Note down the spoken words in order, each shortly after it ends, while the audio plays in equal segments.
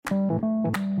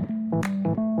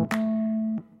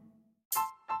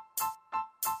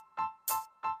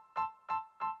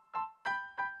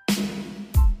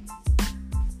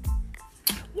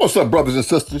What's up, brothers and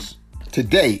sisters?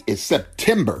 Today is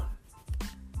September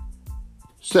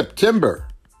the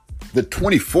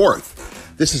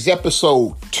 24th. This is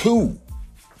episode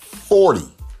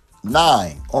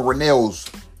 249 on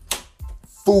Renell's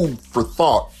Food for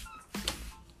Thought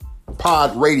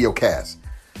Pod Radiocast.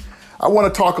 I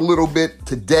want to talk a little bit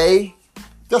today,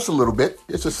 just a little bit.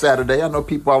 It's a Saturday. I know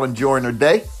people are enjoying their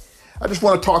day. I just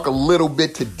want to talk a little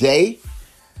bit today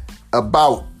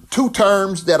about two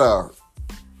terms that are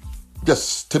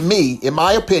just, to me, in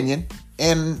my opinion,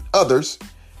 and others,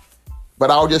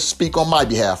 but I'll just speak on my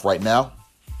behalf right now.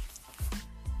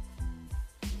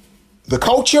 The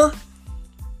culture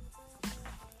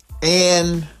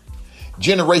and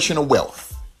generational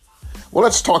wealth. Well,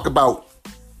 let's talk about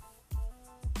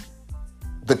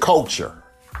the culture.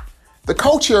 The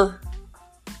culture,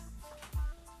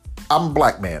 I'm a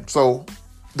black man, so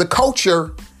the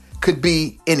culture could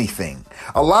be anything.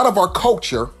 A lot of our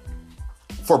culture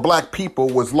for black people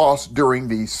was lost during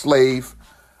the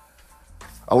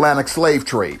Atlantic slave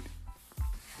trade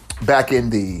back in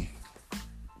the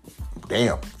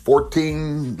middle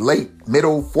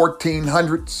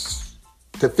 1400s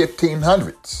to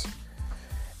 1500s.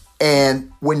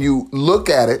 And when you look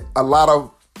at it, a lot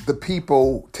of the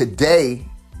people today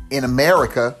in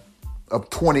America of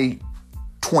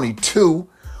 2022,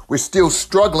 we're still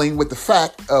struggling with the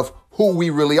fact of who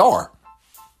we really are.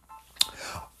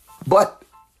 But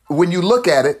when you look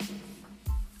at it,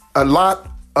 a lot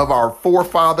of our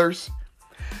forefathers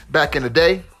back in the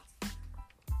day,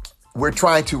 we're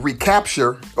trying to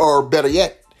recapture, or better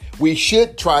yet, we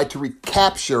should try to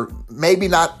recapture, maybe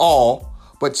not all,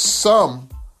 but some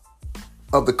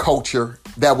of the culture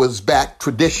that was back,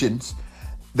 traditions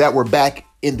that were back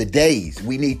in the days.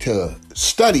 We need to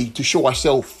study to show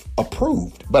ourselves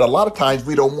approved. But a lot of times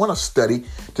we don't want to study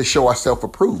to show ourselves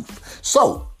approved.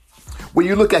 So when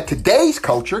you look at today's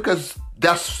culture, because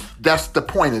that's the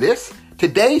point of this,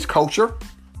 today's culture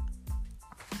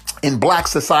in black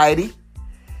society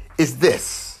is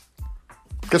this.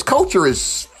 Because culture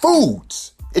is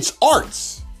foods, it's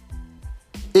arts,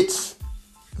 it's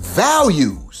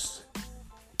values,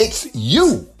 it's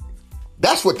you.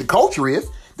 That's what the culture is.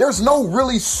 There's no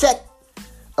really set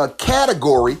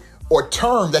category or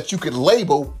term that you could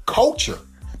label culture,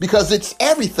 because it's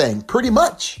everything pretty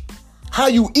much. How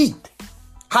you eat,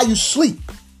 how you sleep,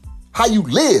 how you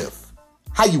live,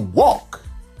 how you walk,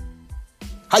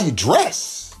 how you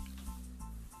dress.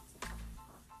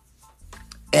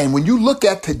 And when you look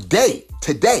at today,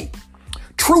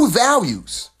 true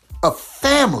values of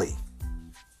family,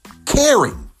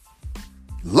 caring,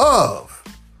 love,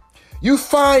 you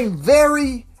find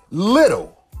very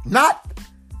little, not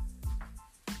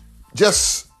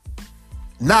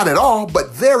at all, but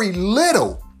very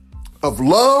little of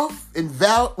love and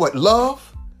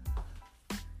love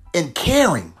and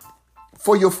caring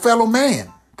for your fellow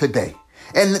man today.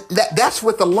 And that's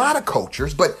with a lot of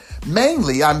cultures, but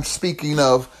mainly I'm speaking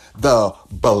of the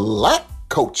black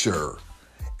culture,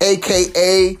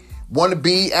 aka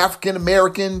wannabe African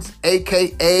Americans,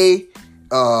 aka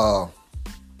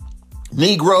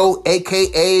Negro,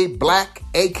 aka black,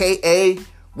 aka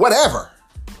whatever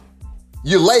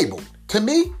you're labeled. To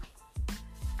me,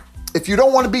 if you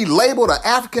don't want to be labeled an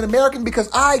African American, because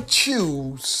I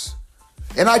choose,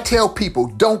 and I tell people,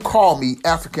 don't call me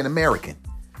African American.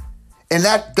 And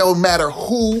that don't matter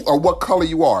who or what color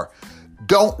you are.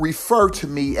 Don't refer to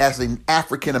me as an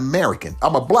African American.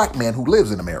 I'm a black man who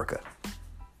lives in America.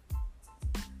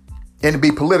 And to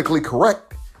be politically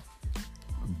correct,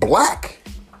 black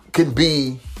can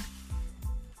be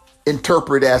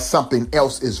interpreted as something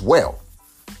else as well.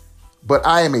 But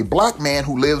I am a black man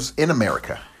who lives in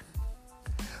America.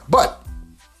 But,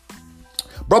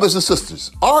 brothers and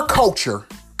sisters, our culture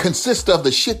consists of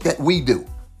the shit that we do.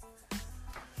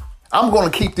 I'm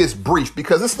going to keep this brief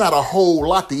because it's not a whole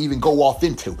lot to even go off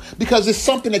into, because it's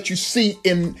something that you see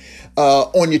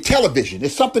on your television.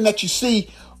 It's something that you see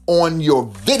on your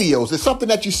videos. It's something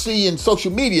that you see in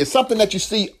social media. It's something that you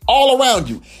see all around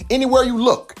you, anywhere you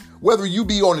look, whether you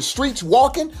be on the streets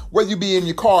walking, whether you be in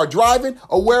your car driving,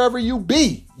 or wherever you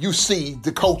be, you see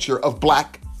the culture of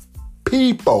black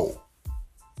people.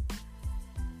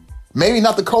 Maybe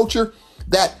not the culture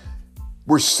that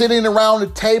we're sitting around the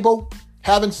table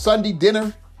having Sunday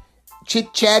dinner,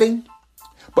 chit-chatting,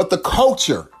 but the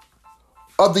culture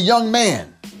of the young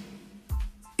man,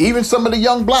 even some of the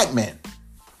young black men,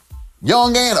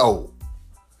 young and old,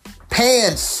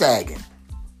 pants sagging,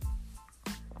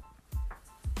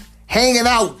 hanging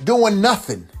out, doing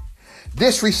nothing,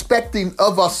 disrespecting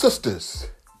of our sisters.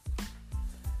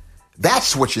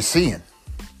 That's what you're seeing.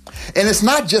 And it's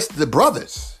not just the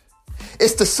brothers,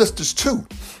 it's the sisters too.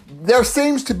 There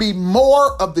seems to be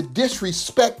more of the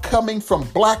disrespect coming from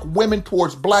black women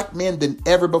towards black men than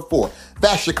ever before.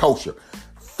 That's your culture.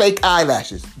 Fake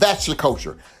eyelashes, that's your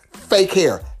culture. Fake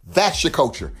hair, that's your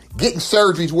culture. Getting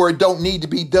surgeries where it don't need to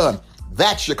be done,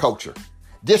 that's your culture.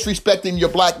 Disrespecting your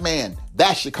black man,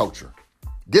 that's your culture.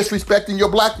 Disrespecting your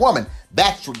black woman,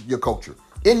 that's your culture.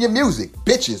 In your music,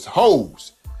 bitches,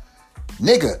 hoes,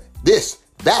 nigga, this,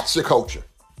 that's your culture.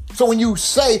 So when you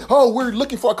say, oh, we're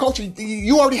looking for a culture,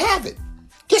 you already have it.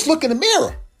 Just look in the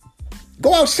mirror.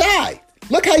 Go outside.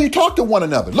 Look how you talk to one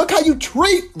another. Look how you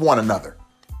treat one another.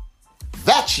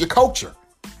 That's your culture.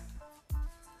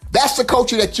 That's the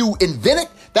culture that you invented.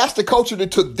 That's the culture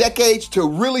that took decades to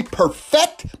really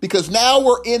perfect, because now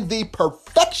we're in the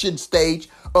perfection stage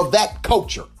of that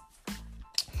culture.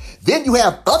 Then you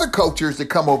have other cultures that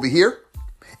come over here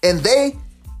and they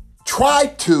try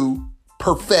to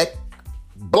perfect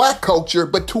black culture,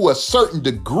 but to a certain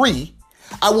degree.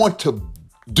 I want to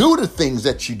do the things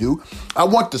that you do. I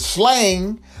want the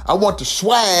slang. I want the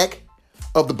swag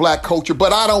of the black culture,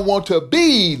 but I don't want to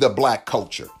be the black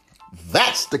culture.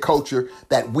 That's the culture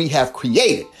that we have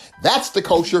created. That's the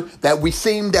culture that we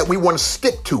want to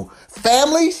stick to.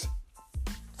 Families,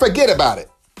 forget about it.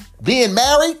 Being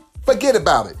married, forget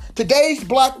about it. Today's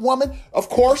black woman, of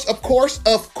course,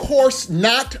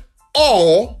 not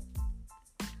all,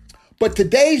 but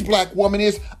today's black woman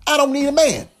is, I don't need a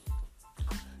man.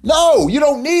 No, you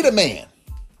don't need a man.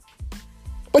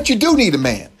 But you do need a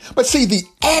man. But see, the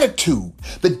attitude,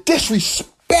 the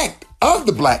disrespect of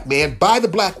the black man by the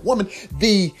black woman,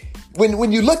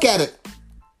 when you look at it,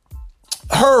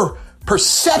 her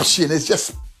perception is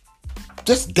just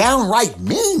downright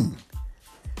mean.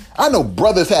 I know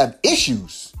brothers have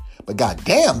issues, but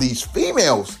goddamn, these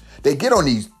females, they get on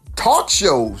these talk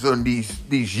shows, on these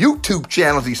YouTube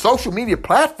channels, these social media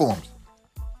platforms,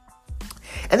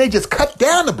 and they just cut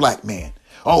down the black man.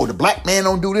 Oh, the black man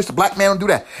don't do this, the black man don't do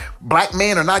that. Black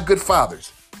men are not good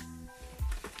fathers.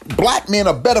 Black men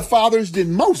are better fathers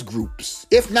than most groups,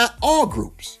 if not all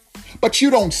groups. But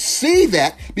you don't see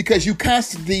that because you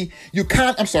constantly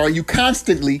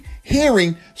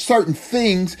hearing certain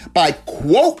things by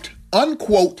quote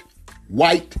unquote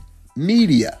white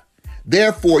media.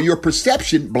 Therefore, your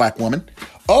perception, black woman,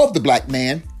 of the black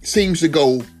man seems to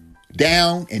go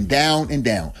down and down and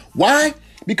down. Why?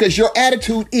 Because your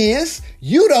attitude is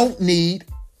you don't need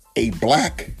a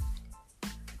black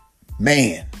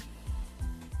man.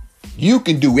 You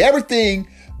can do everything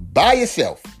by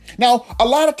yourself. Now, a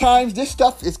lot of times this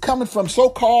stuff is coming from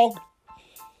so-called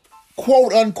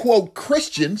quote unquote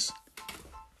Christians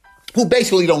who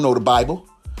basically don't know the Bible.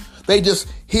 They just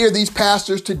hear these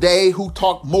pastors today who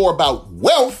talk more about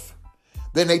wealth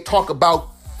than they talk about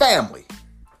family.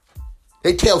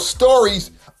 They tell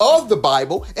stories of the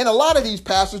Bible, and a lot of these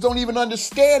pastors don't even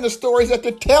understand the stories that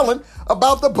they're telling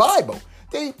about the Bible.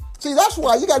 That's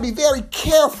why you got to be very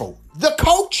careful. The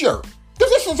culture, because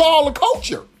this is all the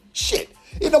culture. Shit,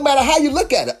 it don't matter how you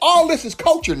look at it. All this is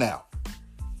culture now.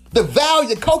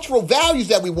 The cultural values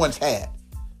that we once had,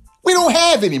 we don't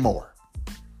have anymore.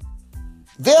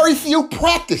 Very few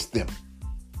practice them.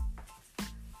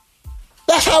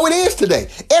 That's how it is today.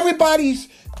 Everybody's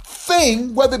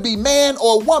thing, whether it be man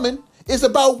or woman, is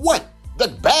about what? The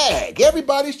bag.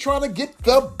 Everybody's trying to get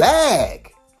the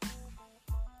bag.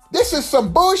 This is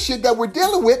some bullshit that we're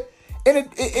dealing with,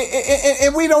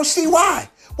 and we don't see why.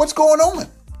 What's going on?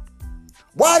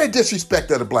 Why the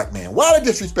disrespect of the black man? Why the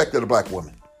disrespect of the black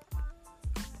woman?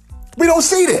 We don't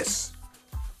see this.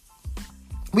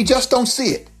 We just don't see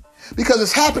it because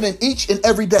it's happening each and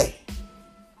every day.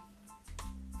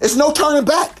 There's no turning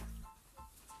back.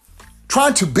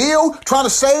 Trying to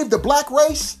save the black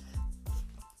race.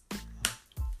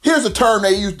 Here's a term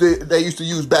they used to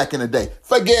use back in the day.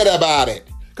 Forget about it.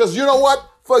 Because you know what?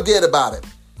 Forget about it.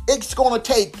 It's going to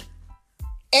take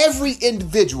every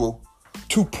individual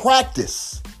to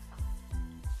practice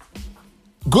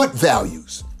good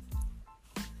values.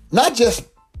 Not just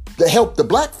to help the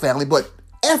black family, but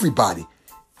everybody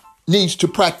needs to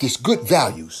practice good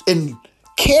values and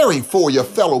caring for your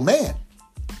fellow man,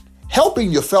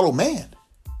 helping your fellow man.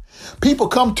 People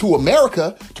come to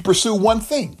America to pursue one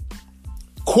thing,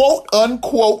 quote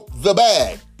unquote, the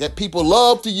bag, that people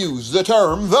love to use the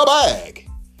term the bag.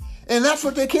 And that's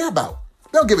what they care about.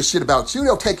 They don't give a shit about you.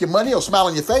 They'll take your money, they'll smile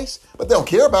on your face, but they don't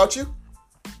care about you.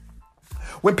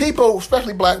 When people,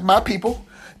 especially my people,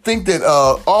 think that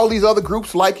all these other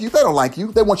groups like you, they don't like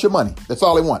you. They want your money. That's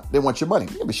all they want. They want your money.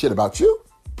 They don't give a shit about you.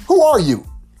 Who are you?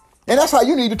 And that's how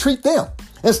you need to treat them.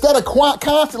 Instead of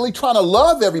constantly trying to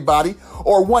love everybody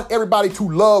or want everybody to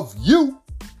love you,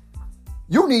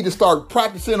 you need to start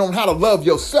practicing on how to love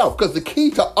yourself, because the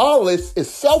key to all this is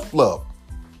self-love.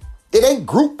 It ain't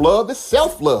group love, it's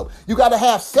self-love. You got to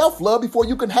have self-love before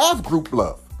you can have group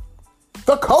love.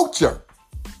 The culture.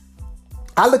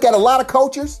 I look at a lot of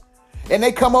cultures and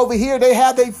they come over here, they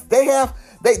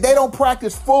don't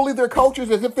practice fully their cultures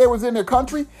as if they was in their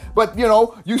country. But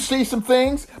you see some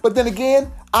things. But then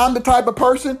again, I'm the type of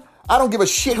person, I don't give a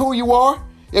shit who you are.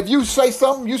 If you say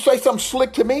something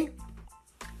slick to me,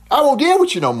 I won't deal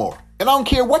with you no more. And I don't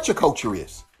care what your culture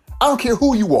is. I don't care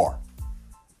who you are.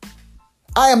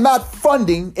 I am not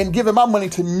funding and giving my money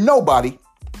to nobody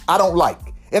I don't like.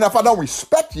 And if I don't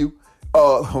respect you,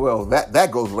 well,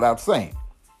 that goes without saying.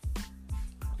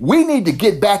 We need to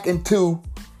get back into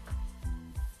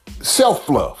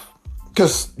self-love,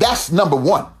 because that's number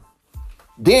one.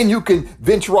 Then you can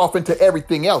venture off into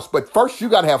everything else. But first, you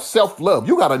got to have self-love.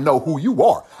 You got to know who you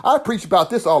are. I preach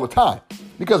about this all the time,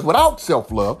 because without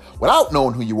self-love, without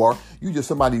knowing who you are, you just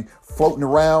somebody floating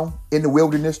around in the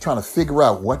wilderness trying to figure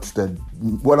out what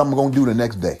I'm going to do the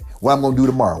next day, what I'm going to do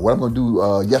tomorrow, what I'm going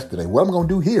to do yesterday, what I'm going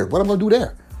to do here, what I'm going to do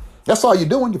there. That's all you're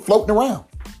doing. You're floating around.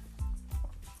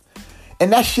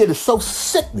 And that shit is so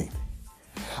sickening.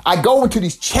 I go into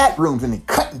these chat rooms and they're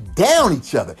cutting down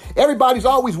each other. Everybody's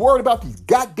always worried about these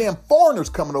goddamn foreigners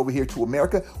coming over here to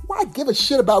America. Why give a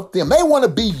shit about them? They want to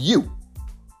be you.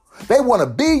 They want to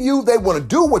be you. They want to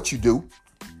do what you do.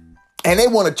 And they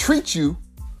want to treat you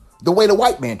the way the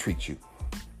white man treats you.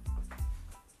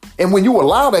 And when you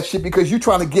allow that shit because you're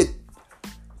trying to get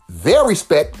their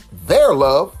respect, their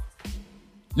love,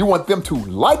 you want them to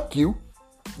like you,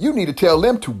 you need to tell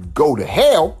them to go to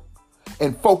hell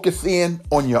and focus in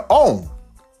on your own,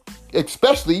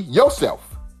 especially yourself.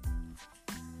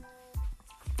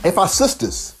 If our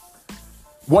sisters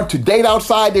want to date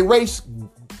outside their race,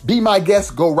 be my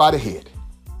guest, go right ahead.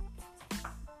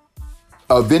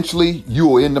 Eventually, you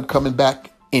will end up coming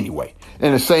back anyway.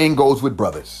 And the same goes with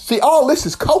brothers. See, all this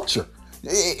is culture.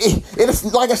 It's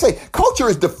like I say, culture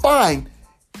is defined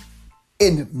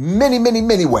in many, many,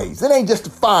 many ways. It ain't just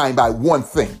defined by one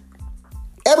thing.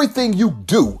 Everything you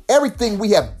do, everything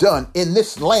we have done in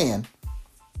this land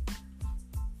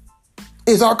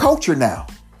is our culture now.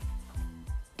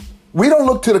 We don't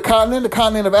look to the continent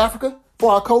of Africa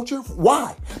for our culture.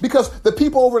 Why? Because the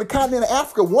people over the continent of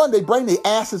Africa, one, they bring their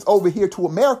asses over here to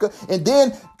America. And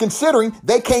then considering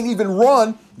they can't even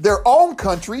run their own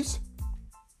countries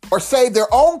or save their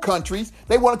own countries,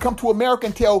 they want to come to America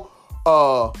and tell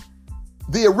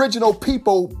the original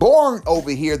people born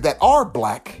over here that are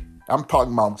black, I'm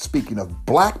talking about speaking of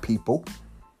black people,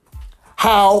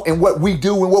 how and what we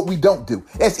do and what we don't do.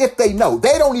 As if they know.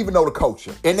 They don't even know the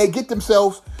culture. And they get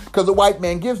themselves, because the white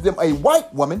man gives them a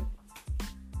white woman.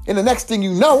 And the next thing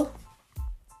you know,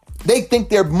 they think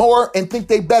they're more and think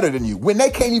they're better than you when they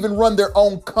can't even run their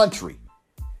own country.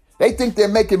 They think they're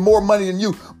making more money than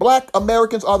you. Black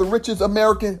Americans are the richest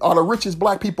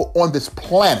black people on this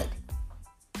planet.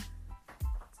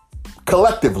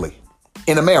 Collectively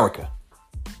in America.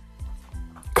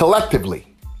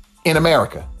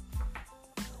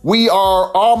 We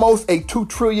are almost a $2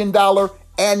 trillion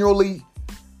annually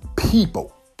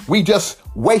people. We just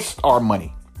waste our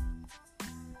money.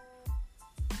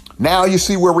 Now you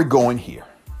see where we're going here.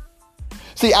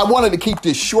 See, I wanted to keep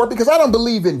this short because I don't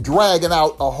believe in dragging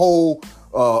out a whole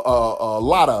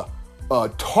lot of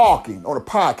talking on a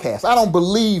podcast. I don't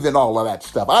believe in all of that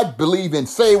stuff. I believe in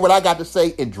say what I got to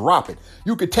say and drop it.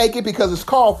 You could take it because it's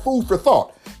called food for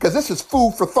thought, because this is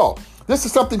food for thought. This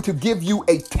is something to give you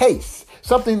a taste,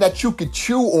 something that you could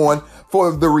chew on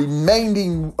for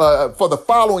the for the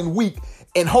following week.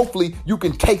 And hopefully you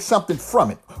can take something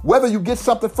from it. Whether you get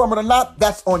something from it or not,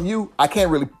 that's on you. I can't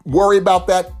really worry about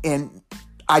that. And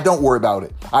I don't worry about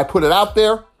it. I put it out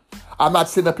there. I'm not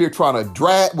sitting up here trying to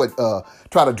drag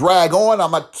on.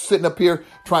 I'm not sitting up here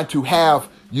trying to have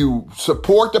you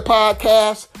support the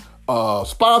podcast,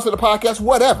 sponsor the podcast,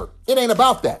 whatever. It ain't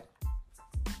about that.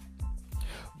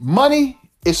 Money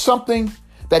is something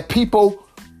that people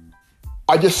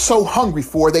are just so hungry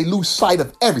for, they lose sight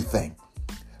of everything.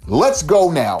 Let's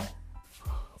go now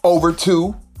over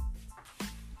to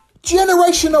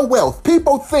generational wealth.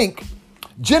 People think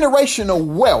generational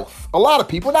wealth, a lot of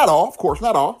people, not all, of course,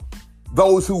 not all,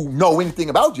 those who know anything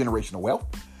about generational wealth,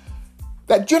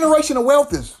 that generational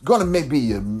wealth is going to maybe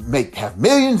have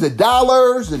millions of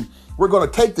dollars, and we're going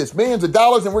to take this millions of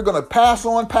dollars and we're going to pass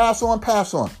on.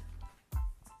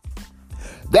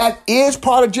 That is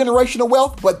part of generational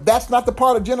wealth, but that's not the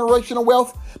part of generational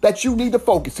wealth that you need to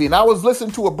focus in. I was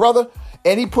listening to a brother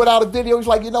and he put out a video. He's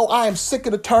like, I am sick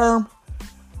of the term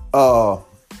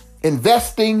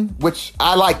investing, which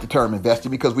I like the term investing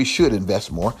because we should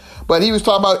invest more. But he was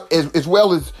talking about as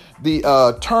well as the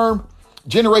term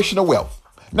generational wealth.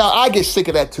 Now, I get sick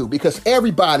of that too because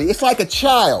everybody, it's like a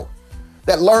child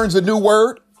that learns a new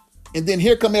word. And then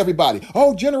here come everybody.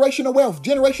 Oh, generational wealth,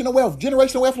 generational wealth,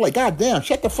 generational wealth. Like, God damn,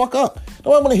 shut the fuck up.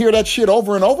 Don't I want to hear that shit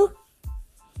over and over?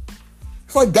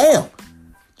 It's like, damn.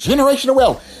 Generational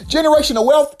wealth. Generational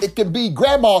wealth, it can be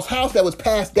grandma's house that was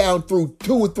passed down through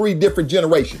 2 or 3 different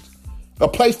generations. A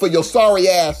place for your sorry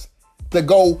ass to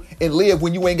go and live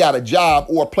when you ain't got a job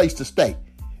or a place to stay.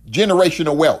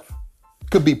 Generational wealth.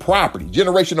 Could be property.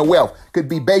 Generational wealth could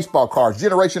be baseball cards.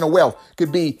 Generational wealth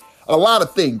could be a lot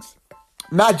of things,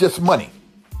 not just money.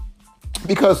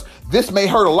 Because this may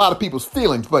hurt a lot of people's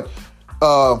feelings, but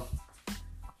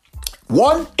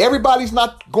one, everybody's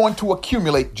not going to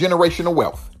accumulate generational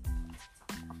wealth.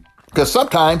 Because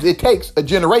sometimes it takes a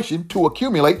generation to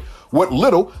accumulate what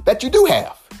little that you do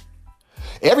have.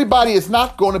 Everybody is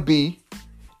not going to be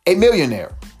a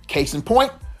millionaire. Case in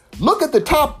point, look at the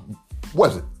top,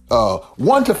 1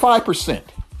 to 5%.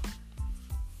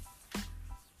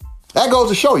 That goes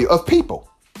to show you of people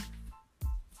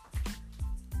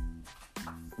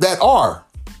that are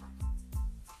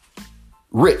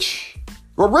rich.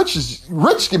 Well,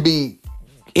 rich can be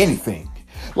anything.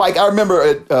 Like I remember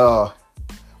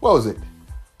what was it?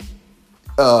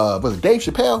 Was it Dave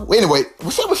Chappelle? Well, anyway,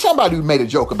 was somebody who made a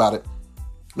joke about it.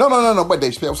 No, but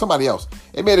Dave Chappelle, somebody else.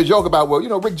 They made a joke about,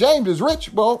 Rick James is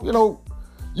rich. Well,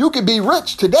 you can be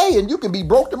rich today and you can be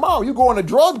broke tomorrow. You go on a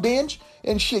drug binge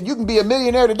and shit, you can be a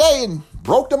millionaire today and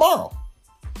broke tomorrow.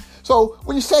 So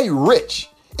when you say rich,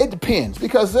 it depends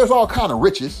because there's all kind of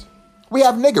riches. We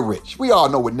have nigger rich. We all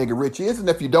know what nigger rich is. And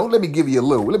if you don't, let me hip you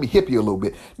a little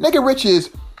bit. Nigger rich is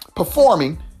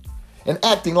performing and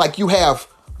acting like you have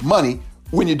money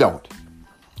when you don't.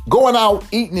 Going out,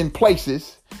 eating in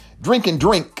places, drinking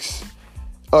drinks,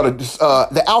 or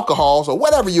the alcohols, or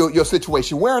whatever your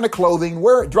situation, wearing the clothing,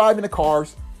 driving the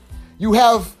cars. You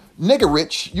have nigger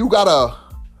rich. You got a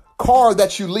car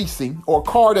that you leasing or a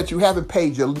car that you haven't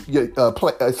paid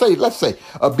let's say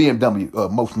a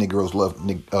BMW. Most niggeros love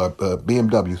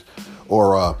BMWs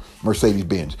or Mercedes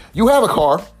Benz. You have a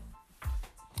car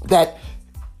that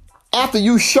after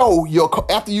you show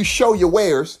your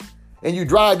wares and you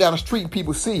drive down the street and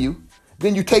people see you,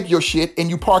 then you take your shit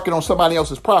and you park it on somebody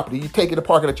else's property. You take it to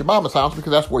park it at your mama's house because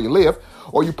that's where you live,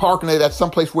 or you parking it at some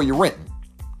place where you're renting.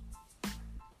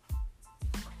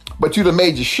 But you done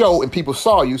made your show and people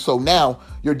saw you, so now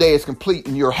your day is complete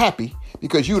and you're happy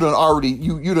because you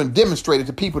done demonstrated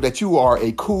to people that you are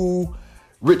a cool,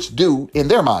 rich dude in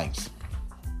their minds.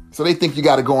 So they think you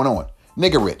got it going on.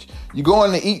 Nigger rich. You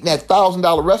going to eating at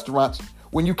 $1,000 restaurants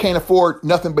when you can't afford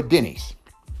nothing but Denny's.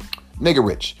 Nigger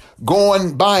rich.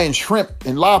 Going buying shrimp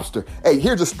and lobster. Hey,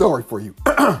 here's a story for you.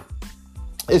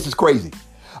 This is crazy.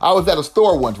 I was at a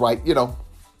store once, right?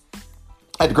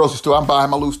 At the grocery store, I'm buying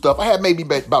my little stuff. I had maybe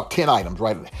about 10 items,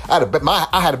 right? I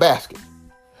had a basket.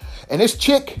 And this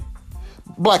chick,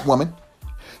 black woman,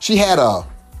 she had a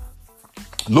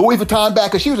Louis Vuitton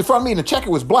bag because she was in front of me and the checker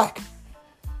was black.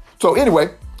 So anyway,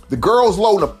 the girl's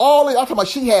loading up all the, I'm talking about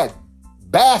she had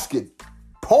basket,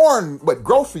 pouring,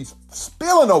 groceries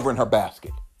spilling over in her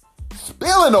basket.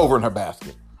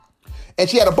 And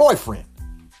she had a boyfriend.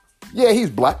 Yeah, he's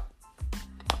black.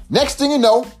 Next thing you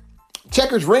know,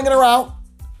 checker's ringing her out.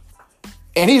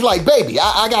 And he's like, baby,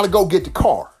 I got to go get the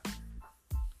car.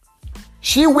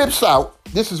 She whips out,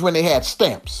 this is when they had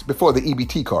stamps before the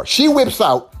EBT card. She whips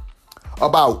out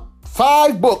about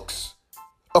 5 books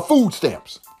of food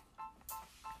stamps.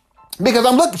 Because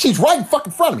I'm looking, she's right in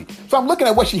fucking front of me. So I'm looking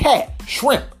at what she had.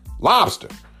 Shrimp, lobster,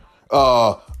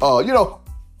 all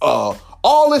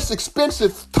this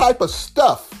expensive type of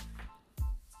stuff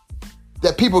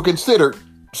that people consider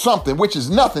something, which is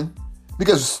nothing.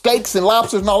 Because steaks and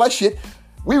lobsters and all that shit,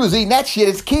 we was eating that shit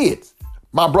as kids.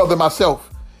 My brother, myself,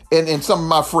 and some of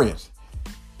my friends.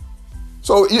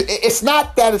 So it's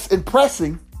not that it's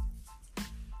impressive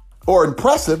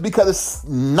because it's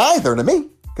neither to me.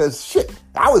 Because shit,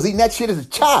 I was eating that shit as a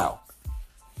child.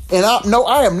 And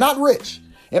I am not rich.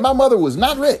 And my mother was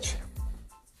not rich.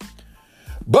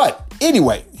 But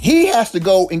anyway, he has to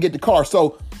go and get the car.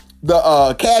 So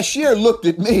the cashier looked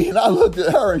at me and I looked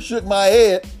at her and shook my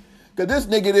head. Because this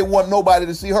nigga didn't want nobody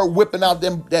to see her whipping out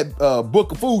that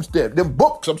book of food stamps. Them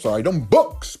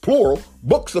books, plural,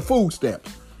 books of food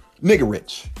stamps. Nigga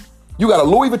rich. You got a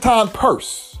Louis Vuitton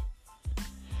purse.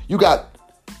 You got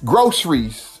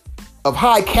groceries of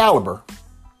high caliber.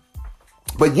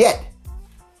 But yet,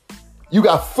 You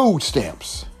got food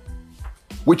stamps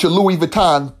with your Louis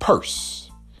Vuitton purse,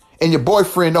 and your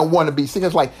boyfriend don't want to be sick.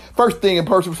 It's like, first thing a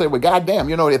person would say, well, goddamn,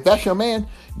 if that's your man,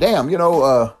 damn,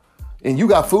 and you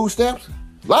got food stamps.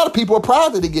 A lot of people are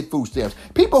proud that they get food stamps.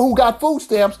 People who got food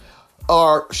stamps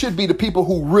should be the people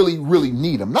who really, really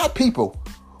need them, not people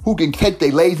who can take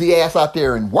their lazy ass out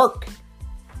there and work.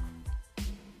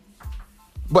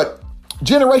 But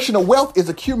generational wealth is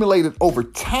accumulated over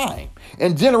time.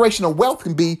 And generational wealth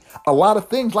can be a lot of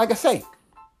things. Like I say,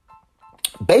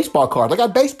 baseball cards. I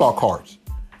got baseball cards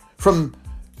from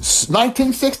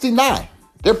 1969.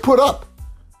 They're put up.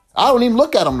 I don't even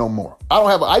look at them no more.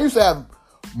 I used to have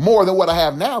more than what I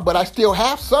have now, but I still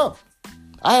have some.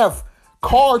 I have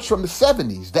cards from the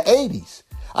 70s, the 80s.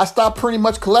 I stopped pretty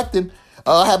much collecting.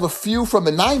 I have a few from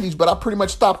the 90s, but I pretty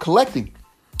much stopped collecting.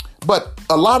 But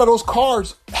a lot of those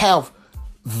cards have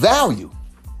value.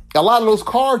 A lot of those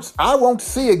cards I won't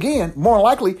see again. More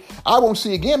likely, I won't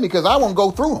see again because I won't go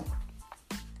through them.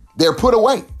 They're put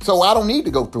away, so I don't need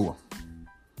to go through them.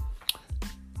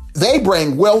 They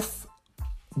bring wealth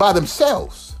by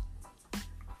themselves.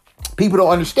 People don't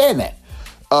understand that.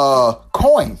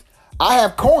 Coins. I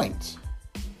have coins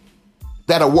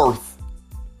that are worth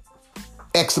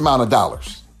X amount of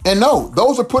dollars. And no,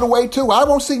 those are put away too. I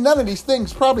won't see none of these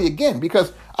things probably again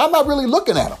because I'm not really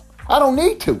looking at them. I don't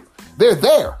need to. They're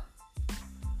there.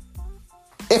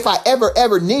 If I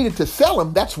ever needed to sell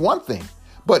them, that's one thing.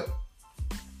 But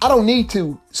I don't need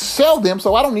to sell them,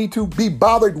 so I don't need to be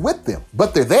bothered with them.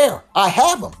 But they're there. I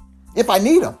have them if I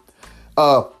need them.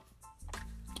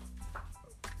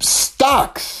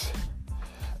 Stocks,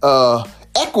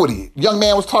 equity. Young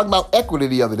man was talking about equity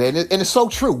the other day, and it's so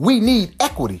true. We need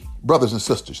equity, brothers and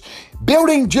sisters.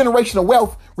 Building generational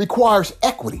wealth requires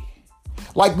equity.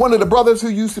 Like one of the brothers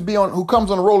who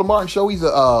comes on the Roland Martin show, he's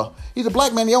a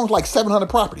black man. He owns like 700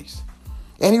 properties.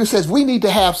 And he says, we need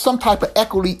to have some type of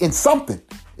equity in something.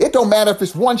 It don't matter if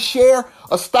it's one share,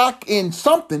 a stock in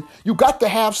something. You got to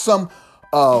have some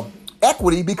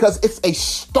equity because it's a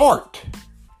start.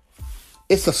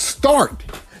 It's a start.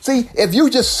 See, if you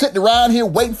just sitting around here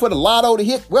waiting for the lotto to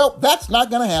hit, well, that's not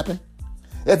going to happen.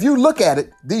 If you look at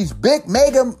it, these big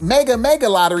mega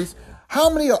lotteries, how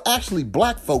many are actually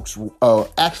black folks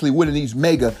actually winning these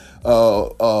mega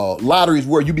lotteries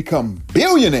where you become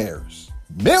billionaires,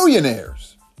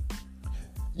 millionaires?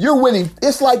 You're winning.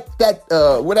 It's like that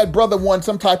where that brother won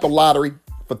some type of lottery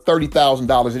for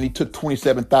 $30,000 and he took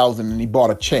 $27,000 and he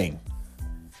bought a chain.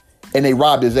 And they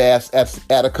robbed his ass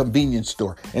at a convenience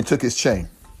store and took his chain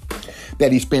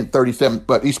that he spent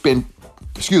He spent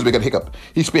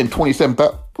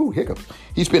 27,000. Ooh, hiccups.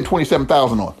 He spent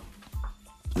 27,000 on.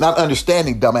 Not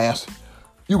understanding, dumbass.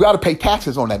 You got to pay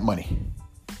taxes on that money.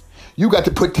 You got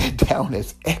to put that down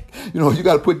as, you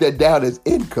got to put that down as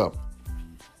income.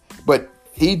 But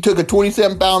he took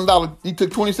 $27,000. He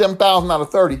took $27,000 out of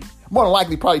 30. More than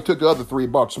likely, probably took the other three,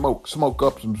 bought bought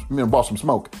some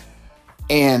smoke.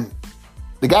 And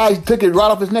the guy took it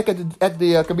right off his neck at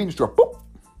the convenience store. Boop.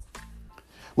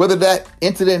 Whether that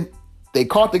incident, they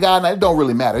caught the guy, now it don't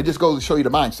really matter. It just goes to show you the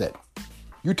mindset.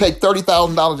 You take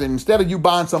 $30,000 and instead of you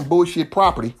buying some bullshit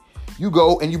property, you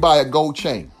go and you buy a gold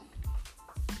chain.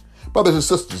 Brothers and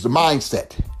sisters, the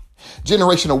mindset.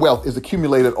 Generational wealth is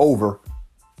accumulated over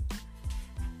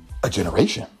a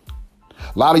generation.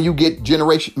 A lot of you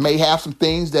may have some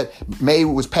things that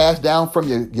was passed down from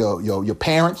your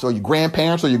parents or your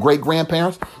grandparents or your great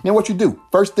grandparents. And what you do,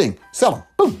 first thing, sell them.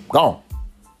 Boom, gone.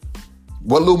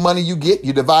 What little money you get,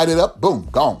 you divide it up. Boom,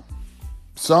 gone.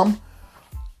 Some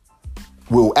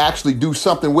will actually do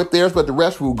something with theirs, but the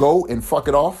rest will go and fuck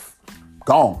it off.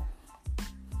 Gone.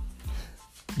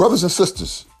 Brothers and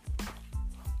sisters,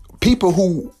 people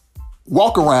who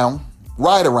walk around,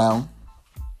 ride around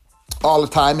all the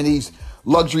time in these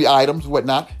luxury items,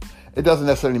 whatnot, it doesn't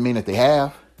necessarily mean that they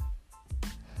have.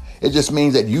 It just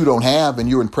means that you don't have and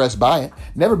you're impressed by it.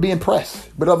 Never be impressed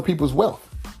with other people's wealth.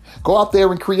 Go out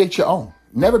there and create your own.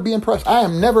 Never be impressed. I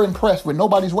am never impressed with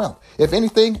nobody's wealth. If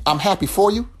anything, I'm happy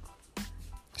for you.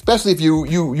 Especially if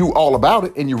you all about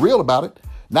it and you're real about it.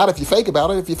 Not if you fake about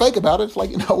it. If you fake about it, it's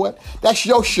like, you know what? That's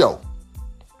your show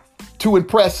to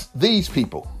impress these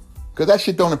people. Because that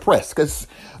shit don't impress. Because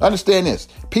understand this.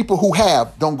 People who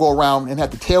have don't go around and have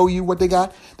to tell you what they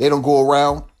got. They don't go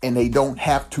around and they don't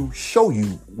have to show you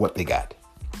what they got.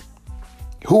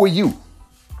 Who are you?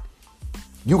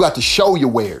 You got to show your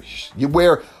wares. You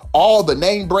wear all the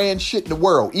name brand shit in the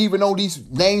world. Even though these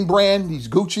name brand, these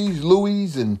Gucci's,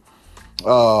 Louis, and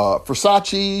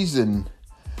Versace's, and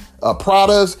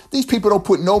Pradas, these people don't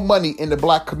put no money in the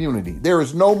black community. There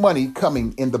is no money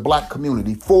coming in the black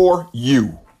community for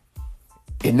you.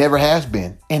 It never has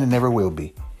been, and it never will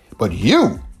be. But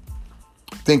you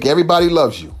think everybody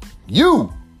loves you.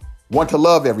 You want to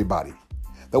love everybody.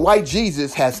 The white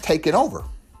Jesus has taken over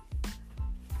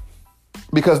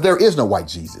because there is no white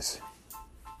Jesus.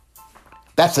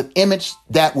 That's an image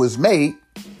that was made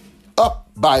up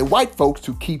by white folks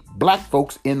to keep black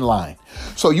folks in line.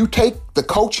 So you take the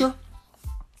culture,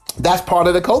 that's part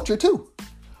of the culture too.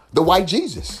 The white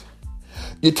Jesus.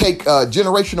 You take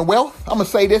generational wealth. I'm going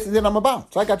to say this and then I'm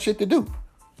about. So I got shit to do.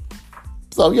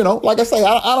 So, like I say,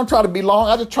 I don't try to be long.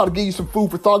 I just try to give you some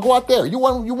food for thought. Go out there. You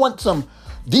want some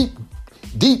deep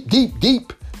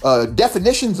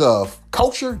definitions of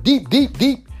culture, deep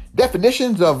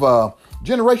definitions of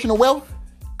generational wealth?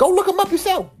 Go look them up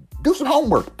yourself. Do some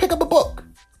homework. Pick up a book.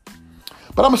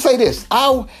 But I'm going to say this.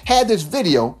 I had this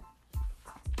video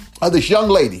of this young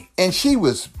lady, and she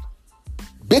was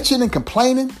bitching and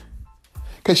complaining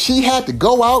because she had to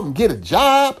go out and get a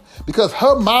job because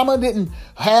her mama didn't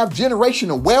have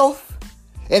generational wealth.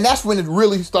 And that's when it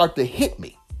really started to hit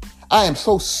me. I am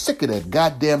so sick of that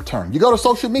goddamn term. You go to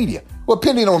social media, well,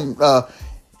 depending on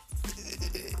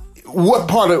what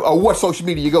part of or what social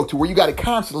media you go to, where you got to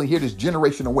constantly hear this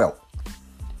generational wealth.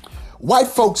 White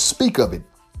folks speak of it,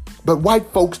 but white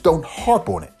folks don't harp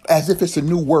on it as if it's a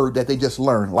new word that they just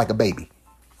learned like a baby.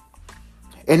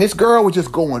 And this girl was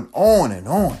just going on and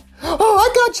on.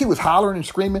 She was hollering and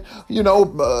screaming,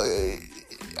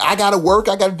 I got to work.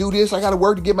 I got to do this. I got to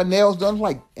work to get my nails done.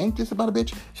 Like, ain't this about a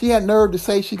bitch? She had nerve to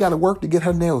say she got to work to get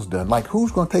her nails done. Like, who's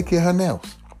going to take care of her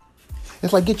nails?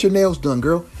 It's like, get your nails done,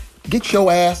 girl. Get your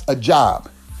ass a job.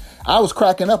 I was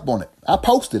cracking up on it. I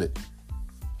posted it.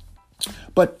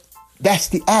 But that's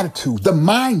the attitude, the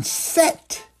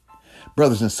mindset,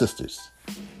 brothers and sisters.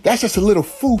 That's just a little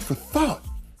food for thought.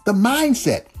 The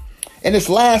mindset. And this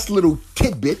last little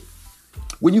tidbit,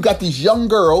 when you got these young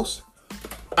girls,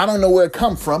 I don't know where it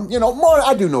comes from. More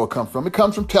I do know it comes from. It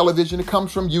comes from television. It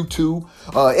comes from YouTube.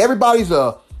 Everybody's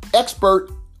a expert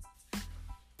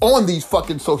on these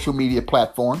fucking social media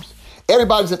platforms.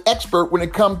 Everybody's an expert when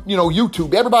it comes,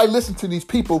 YouTube. Everybody listens to these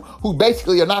people who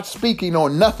basically are not speaking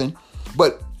on nothing,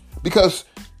 but because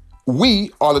we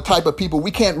are the type of people,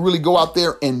 we can't really go out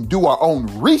there and do our own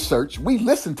research. We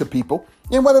listen to people,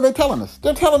 and what are they telling us?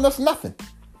 They're telling us nothing.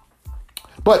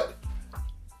 But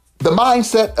the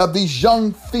mindset of these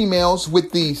young females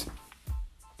with these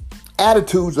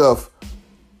attitudes of,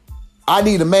 I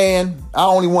need a man, I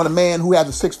only want a man who has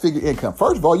a six-figure income.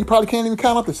 First of all, you probably can't even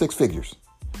count up to six figures.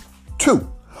 2,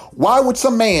 why would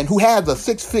some man who has a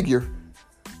six-figure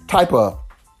type of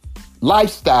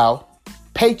lifestyle,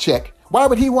 paycheck, why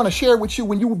would he want to share with you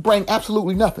when you bring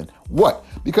absolutely nothing? What?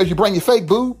 Because you bring your fake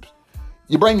boobs?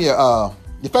 You bring your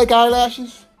fake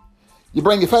eyelashes? You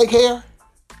bring your fake hair?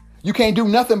 You can't do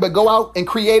nothing but go out and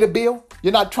create a bill?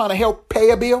 You're not trying to help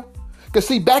pay a bill? Because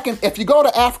see, if you go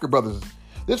to Africa, brothers,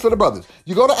 this is for the brothers.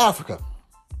 You go to Africa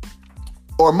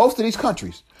or most of these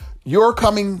countries, you're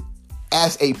coming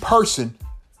as a person.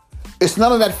 It's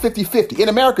none of that 50-50. In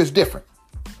America, it's different.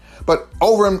 But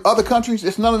over in other countries,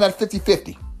 it's none of that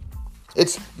 50-50.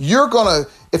 It's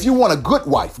if you want a good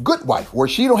wife, where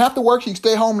she don't have to work, she can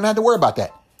stay home and not have to worry about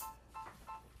that.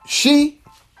 She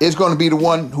is going to be the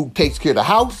one who takes care of the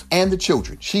house and the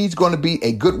children. She's going to be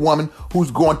a good woman who's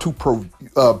going to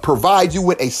provide you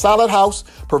with a solid house,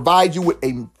 provide you with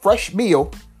a fresh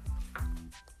meal,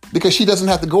 because she doesn't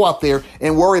have to go out there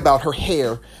and worry about her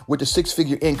hair with the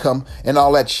six-figure income and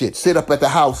all that shit. Sit up at the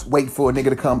house, wait for a nigga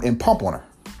to come and pump on her.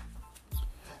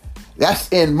 That's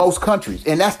in most countries.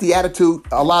 And that's the attitude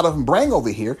a lot of them bring over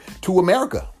here to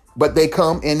America. But they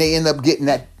come and they end up getting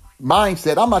that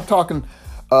mindset. I'm not talking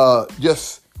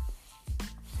just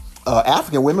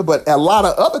African women, but a lot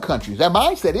of other countries. That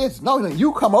mindset is, no,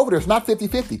 you come over there, it's not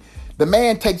 50-50. The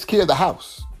man takes care of the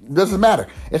house. It doesn't matter.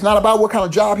 It's not about what kind of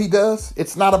job he does.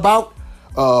 It's not about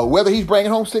whether he's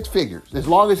bringing home six figures. As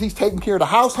long as he's taking care of the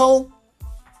household,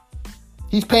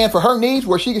 he's paying for her needs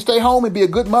where she can stay home and be a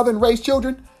good mother and raise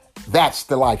children. That's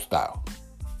the lifestyle.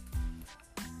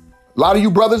 A lot of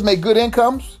you brothers make good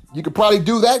incomes. You could probably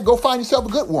do that. Go find yourself a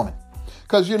good woman.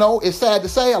 Because, it's sad to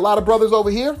say a lot of brothers over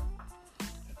here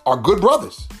are good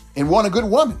brothers and want a good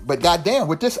woman. But goddamn,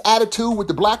 with this attitude with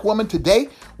the black woman today,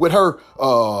 with her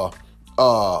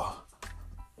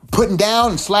putting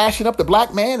down and slashing up the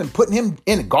black man and putting him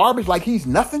in the garbage like he's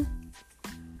nothing,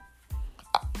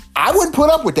 I wouldn't put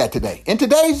up with that today. And to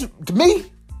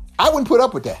me, I wouldn't put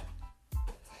up with that.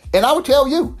 And I would tell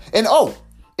you,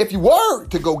 if you were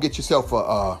to go get yourself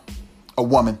a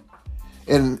woman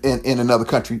in another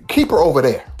country, keep her over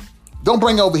there. Don't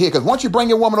bring her over here, because once you bring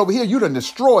your woman over here, you done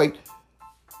destroyed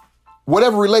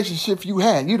whatever relationship you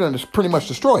had. You done pretty much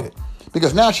destroyed it,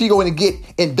 Because now she's going to get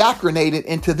indoctrinated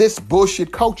into this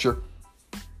bullshit culture.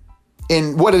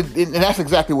 And that's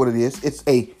exactly what it is. It's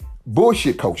a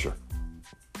bullshit culture.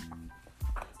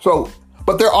 So,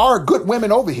 but there are good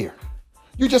women over here.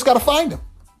 You just got to find them.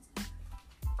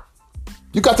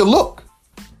 You got to look.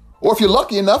 Or if you're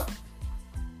lucky enough,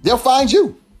 they'll find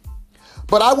you.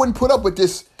 But I wouldn't put up with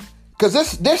this,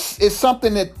 because this is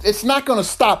something that it's not going to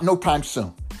stop no time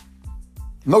soon.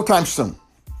 No time soon.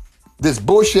 This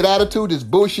bullshit attitude, this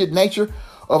bullshit nature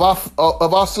of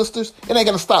our sisters, it ain't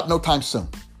going to stop no time soon.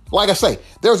 Like I say,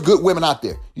 there's good women out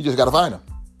there. You just got to find them.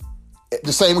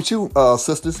 The same with you,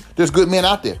 sisters. There's good men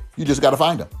out there. You just got to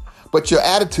find them. But your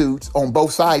attitudes on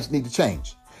both sides need to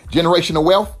change. Generational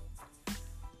wealth.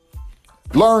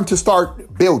 Learn to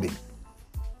start building.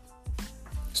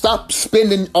 Stop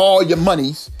spending all your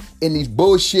monies in these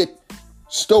bullshit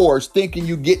stores thinking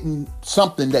you're getting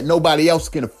something that nobody else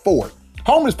can afford.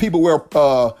 Homeless people wear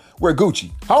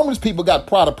Gucci. Homeless people got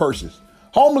Prada purses.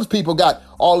 Homeless people got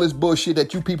all this bullshit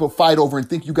that you people fight over and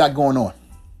think you got going on.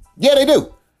 Yeah, they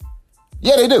do.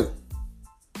 Yeah, they do.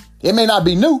 It may not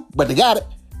be new, but they got it.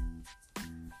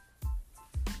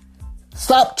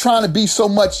 Stop trying to be so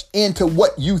much into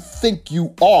what you think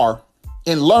you are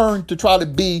and learn to try to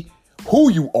be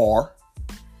who you are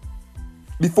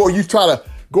before you try to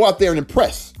go out there and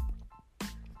impress.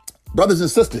 Brothers and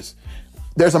sisters,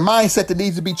 there's a mindset that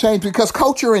needs to be changed, because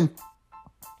culture and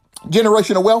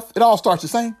generational wealth, it all starts the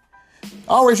same.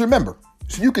 Always remember,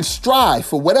 so you can strive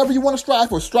for whatever you want to strive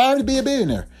for. Strive to be a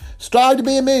billionaire. Strive to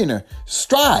be a millionaire.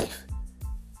 Strive.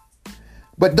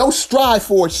 But don't strive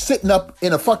for it sitting up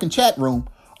in a fucking chat room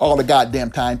all the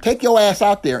goddamn time. Take your ass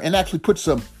out there and actually put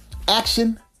some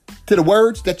action to the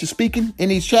words that you're speaking in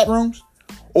these chat rooms,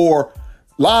 or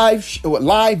live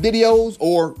videos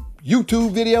or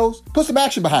YouTube videos. Put some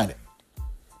action behind it.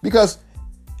 Because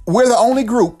we're the only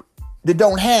group that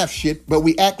don't have shit, but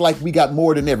we act like we got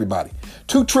more than everybody.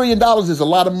 $2 trillion is a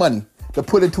lot of money to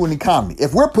put into an economy.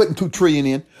 If we're putting $2 trillion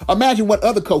in, imagine what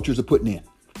other cultures are putting in.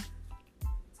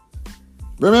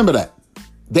 Remember that.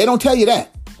 They don't tell you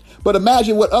that. But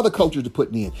imagine what other cultures are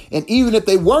putting in. And even if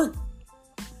they weren't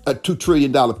a $2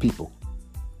 trillion people,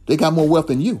 they got more wealth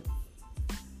than you.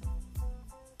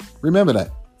 Remember that.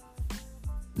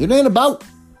 It ain't about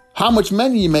how much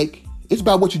money you make. It's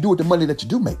about what you do with the money that you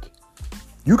do make.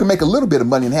 You can make a little bit of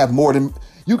money and have more than,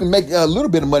 you can make a little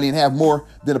bit of money and have more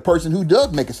than a person who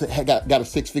does make got a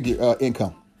six-figure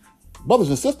income. Brothers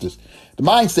and sisters, the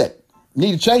mindset,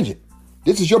 need to change it.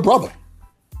 This is your brother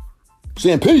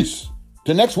saying peace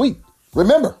to next week.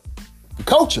 Remember, the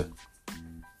culture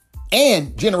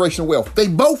and generational wealth, they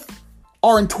both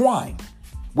are entwined,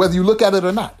 whether you look at it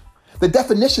or not. The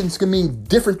definitions can mean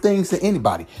different things to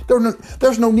anybody.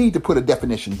 There's no need to put a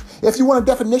definition. If you want a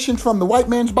definition from the white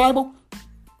man's Bible,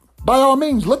 by all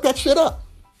means, look that shit up.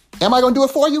 Am I going to do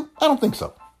it for you? I don't think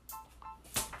so.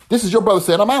 This is your brother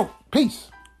saying I'm out. Peace.